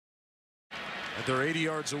They're 80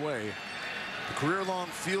 yards away. The career-long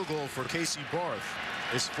field goal for Casey Barth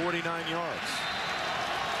is 49 yards.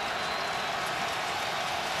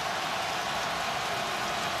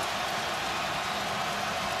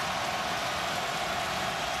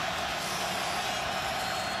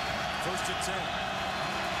 First and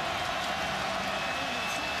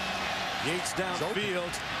 10. Yates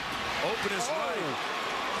downfield. Open is right.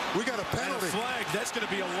 We got a penalty. And a flag. That's going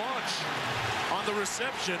to be a launch on the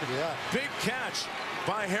reception. Yeah. Big catch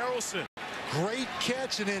by Harrelson. Great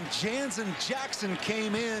catch, and then Jansen Jackson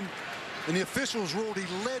came in, and the officials ruled he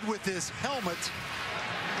led with his helmet.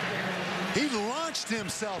 He launched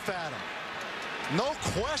himself at him. No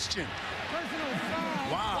question.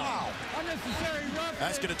 Wow. Unnecessary roughness.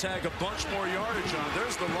 That's going to tag a bunch more yardage on.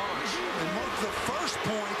 There's the launch. And Mark, the first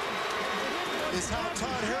point is how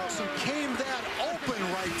Todd Harrelson came that open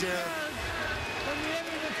right there. From the end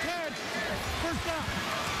of the catch. First down.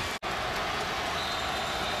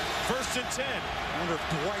 First and 10. I wonder if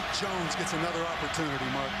Dwight Jones gets another opportunity,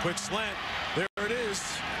 Mark. Quick slant. There it is.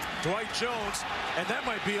 Dwight Jones. And that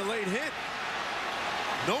might be a late hit.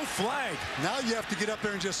 No flag. Now you have to get up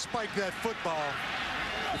there and just spike that football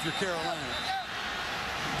if you're Carolina.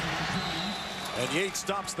 And Yates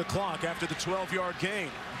stops the clock after the 12-yard gain.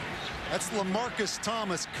 That's LaMarcus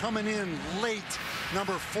Thomas coming in late,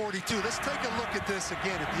 number 42. Let's take a look at this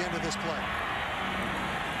again at the end of this play.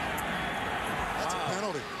 That's a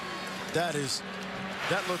penalty. That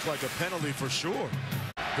looked like a penalty for sure.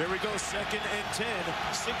 Here we go, second and 10,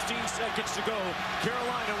 16 seconds to go.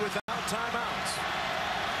 Carolina without timeouts.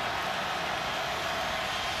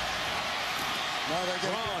 Now they got to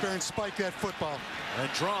get up there and spike that football.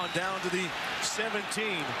 And drawn down to the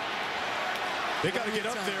 17. They got to get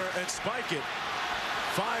up there and spike it.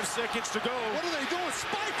 5 seconds to go. What are they doing?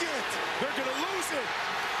 Spike it! They're going to lose it.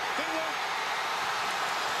 They won't.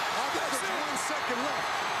 I think there's 1 second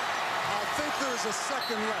left. I think there's a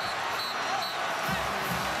second left.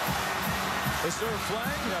 Is there a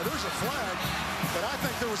flag? Yeah, there's a flag. But I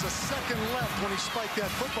think there was a second left when he spiked that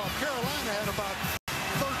football. Carolina had about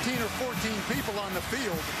 13 or 14 people on the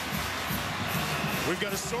field. We've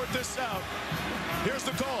got to sort this out. Here's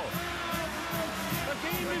the call. The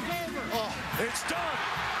game is over. Oh, It's done.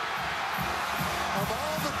 of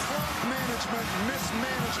all the clock management,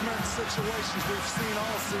 mismanagement situations we've seen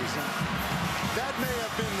all season, that may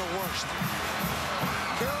have been the worst.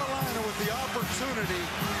 Carolina with the opportunity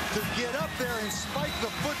to get up there and spike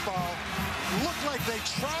the football looked like they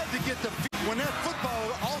tried to get the field when that football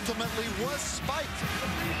ultimately was spiked.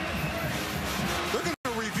 They're going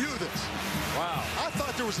to review this. Wow. I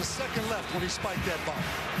thought there was a second left when he spiked that ball.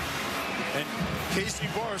 And Casey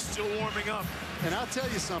Barth still warming up. And I'll tell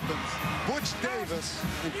you something, Butch Davis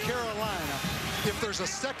in Carolina, if there's a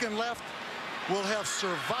second left, will have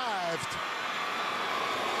survived.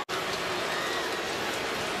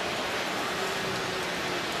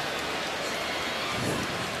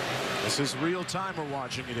 This is real time we're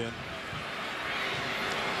watching it in.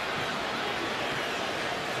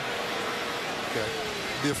 Okay.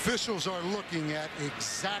 The officials are looking at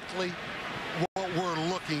exactly what we're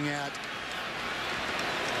looking at,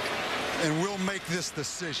 and we'll make this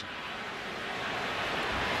decision.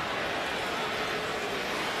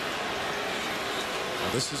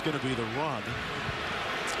 Now this is going to be the run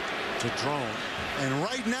to Drone. And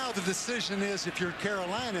right now the decision is, if you're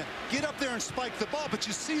Carolina, get up there and spike the ball. But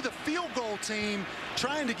you see the field goal team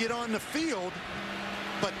trying to get on the field.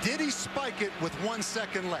 But did he spike it with 1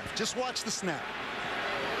 second left? Just watch the snap.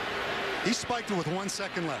 He spiked it with 1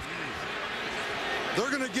 second left.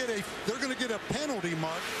 They're going to get a penalty,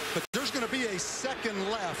 Mark, but there's going to be a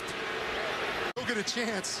second left. They'll get a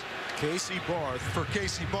chance. Casey Barth For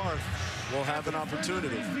Casey Barth will have an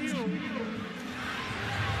opportunity.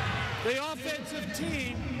 The offensive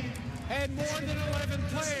team had more than 11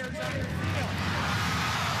 players on the field.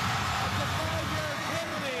 It's a 5-yard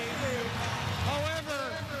penalty. However,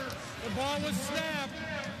 the ball was snapped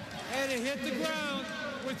and it hit the ground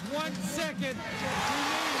with 1 second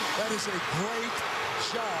remaining. That is a great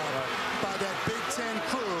job by that Big Ten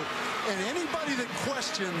crew. And anybody that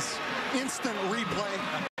questions instant replay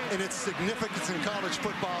and its significance in college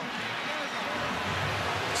football.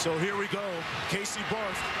 So here we go. Casey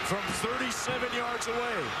Barth from 37 yards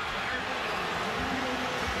away.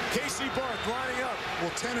 Casey Barth lining up. Will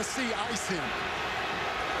Tennessee ice him?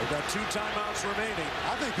 They've got 2 timeouts remaining.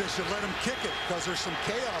 I think they should let him kick it because there's some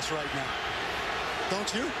chaos right now. Don't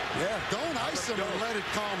you? Yeah. Don't ice him and let it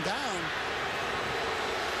calm down.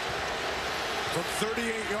 From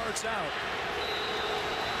 38 yards out.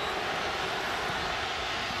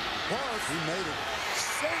 Barth He made it.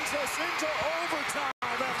 sends us into overtime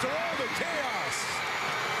after all the chaos.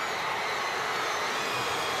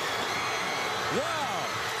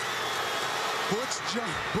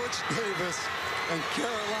 Butch Davis and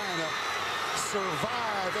Carolina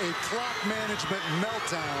survive a clock management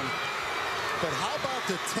meltdown. But how about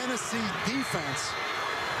the Tennessee defense?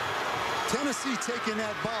 Tennessee taking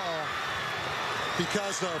that ball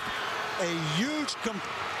because of a huge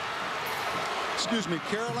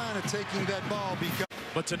Carolina taking that ball because,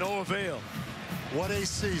 but to no avail. What a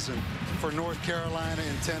season for North Carolina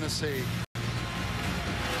and Tennessee.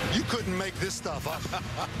 You couldn't make this stuff up.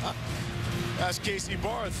 Ask Casey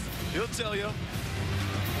Barth. He'll tell you.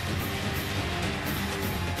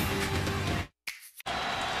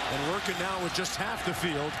 And working now with just half the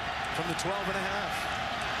field from the 12.5.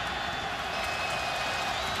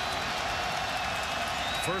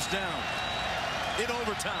 First down in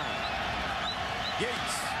overtime.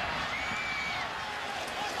 Yates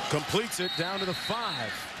completes it down to the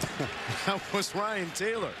 5. That was Ryan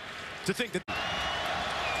Taylor. To think that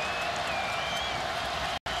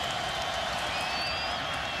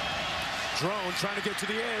Drone trying to get to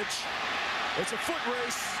the edge. It's a foot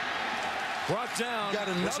race. Brought down. Got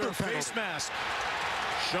another face mask.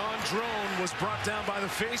 Sean Drone was brought down by the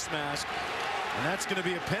face mask, and that's going to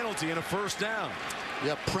be a penalty and a first down.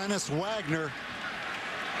 Yeah, Prentice Wagner.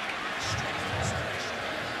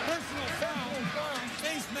 Personal foul,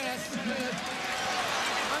 face mask on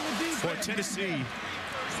the defense. Boy, Tennessee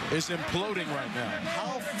is imploding right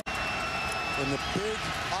now. And the big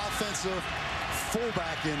offensive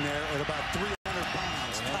fullback in there at about 300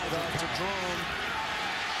 pounds. Tied out to Drone.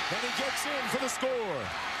 And he gets in for the score.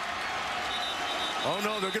 Oh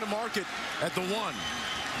no, they're going to mark it at the 1.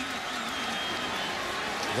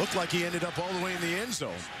 Looked like he ended up all the way in the end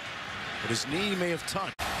zone, but his knee may have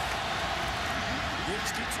touched.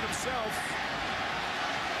 Yates keeps it himself.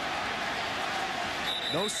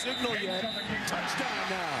 No signal yet. Touchdown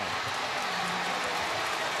now.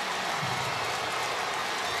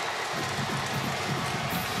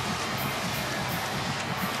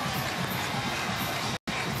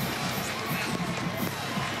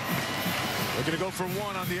 They're going to go for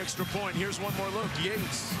 1 on the extra point. Here's one more look.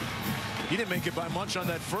 Yates. He didn't make it by much on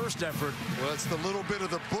that first effort. Well, it's the little bit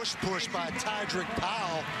of the bush push by Tydrick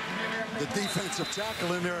Powell. The defensive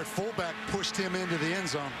tackle in there at fullback pushed him into the end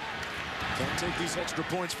zone. Can't take these extra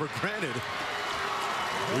points for granted.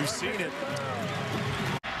 We've seen it.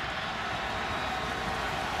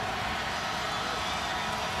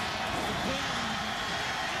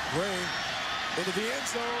 Ray into the end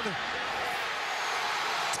zone.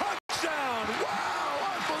 Touchdown!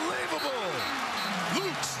 Wow, unbelievable!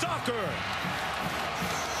 Luke Stocker.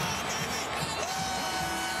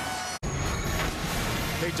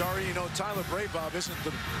 Hey, Dari, you know, Tyler Braybob isn't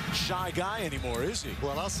the shy guy anymore, is he?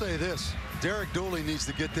 Well, I'll say this. Derek Dooley needs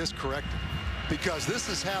to get this corrected because this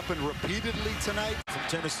has happened repeatedly tonight. From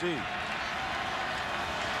Tennessee.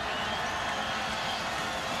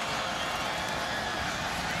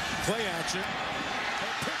 Play action.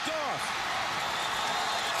 And picked off.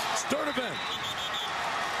 Sturdivant.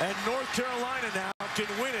 And North Carolina now can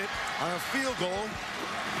win it on a field goal.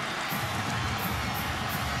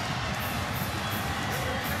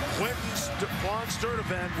 Juan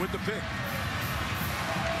Sturdivant with the pick.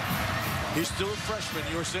 He's still a freshman.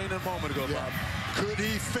 You were saying a moment ago, Bob. Could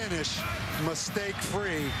he finish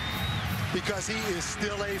mistake-free? Because he is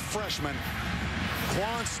still a freshman.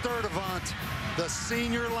 Juan Sturdivant, the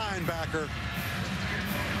senior linebacker,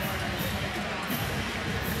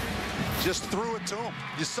 just threw it to him.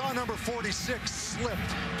 You saw number 46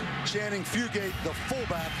 slipped. Channing Fugate, the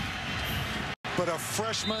fullback. But a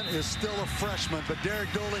freshman is still a freshman. But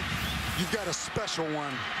Derek Dooley, you've got a special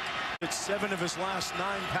one. It's 7 of his last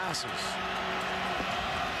 9 passes.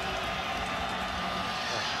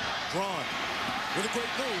 Drawn with a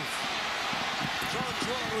great move.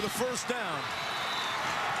 Drawn with a first down.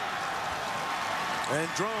 And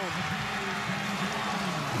Drone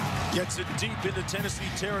gets it deep into Tennessee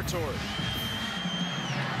territory.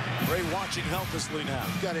 Ray watching helplessly now.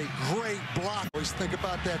 Got a great block. Always think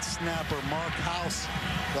about that snapper, Mark House,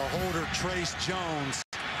 the holder, Trace Jones.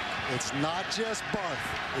 It's not just Barth,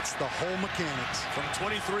 it's the whole mechanics. From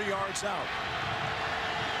 23 yards out.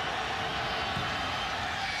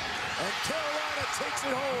 And Carolina takes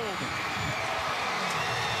it home.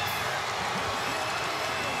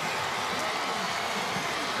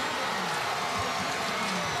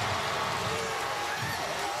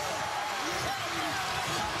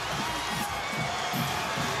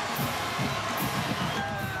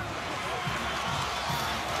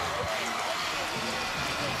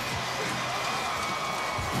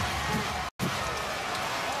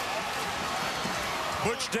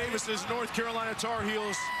 Butch Davis's North Carolina Tar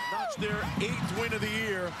Heels notched their 8th win of the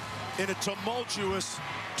year in a tumultuous,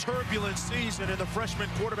 turbulent season, and the freshman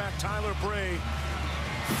quarterback Tyler Bray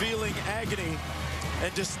feeling agony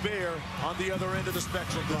and despair on the other end of the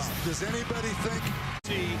spectrum. Does anybody think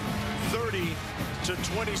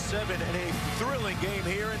 30-27 in a thrilling game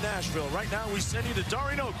here in Nashville? Right now we send you to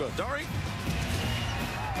Dari Noka. Dari?